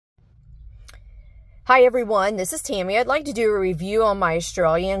Hi everyone, this is Tammy. I'd like to do a review on my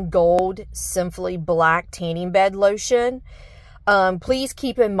Australian Gold Sinfully Black Tanning Bed Lotion. Please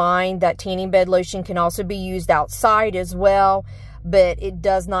keep in mind that tanning bed lotion can also be used outside as well, but it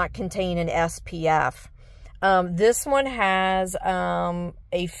does not contain an SPF. This one has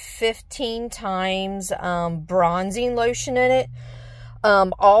a 15 times bronzing lotion in it.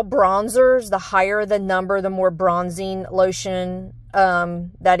 All bronzers, the higher the number, the more bronzing lotion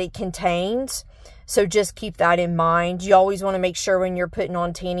that it contains. So just keep that in mind. You always want to make sure when you're putting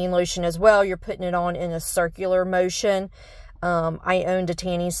on tanning lotion as well, you're putting it on in a circular motion. I owned a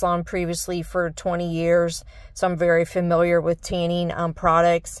tanning salon previously for 20 years, so I'm very familiar with tanning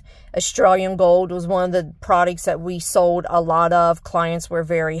products. Australian Gold was one of the products that we sold a lot of. Clients were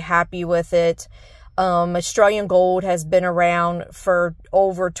very happy with it. Australian Gold has been around for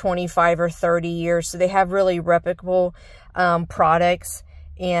over 25 or 30 years, so they have really reputable products.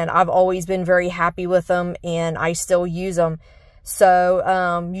 And I've always been very happy with them, and I still use them.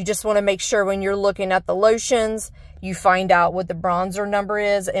 So you just want to make sure when you're looking at the lotions, you find out what the bronzer number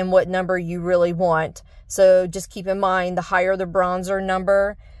is and what number you really want. So just keep in mind, the higher the bronzer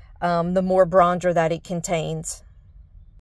number, the more bronzer that it contains.